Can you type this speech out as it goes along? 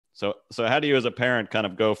So how do you as a parent kind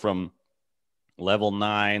of go from level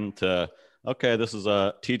 9 to, okay, this is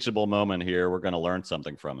a teachable moment here, we're going to learn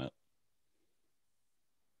something from it?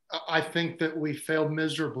 I think that we failed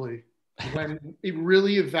miserably when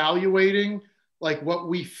really evaluating like what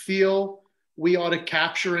we feel we ought to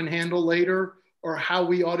capture and handle later, or how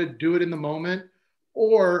we ought to do it in the moment,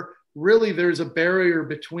 or really there's a barrier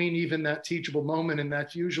between even that teachable moment, and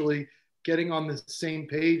that's usually getting on the same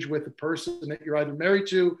page with the person that you're either married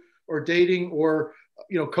to or dating or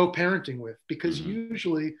co-parenting with, because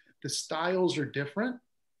usually the styles are different.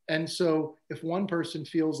 And so if one person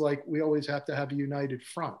feels like we always have to have a united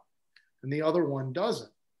front and the other one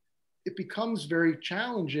doesn't, it becomes very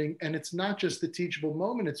challenging. And it's not just the teachable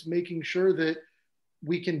moment, it's making sure that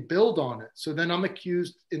we can build on it. So then I'm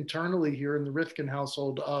accused internally here in the Rifkin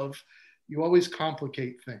household of, you always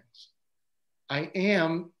complicate things. I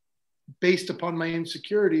am, based upon my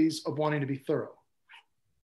insecurities, of wanting to be thorough.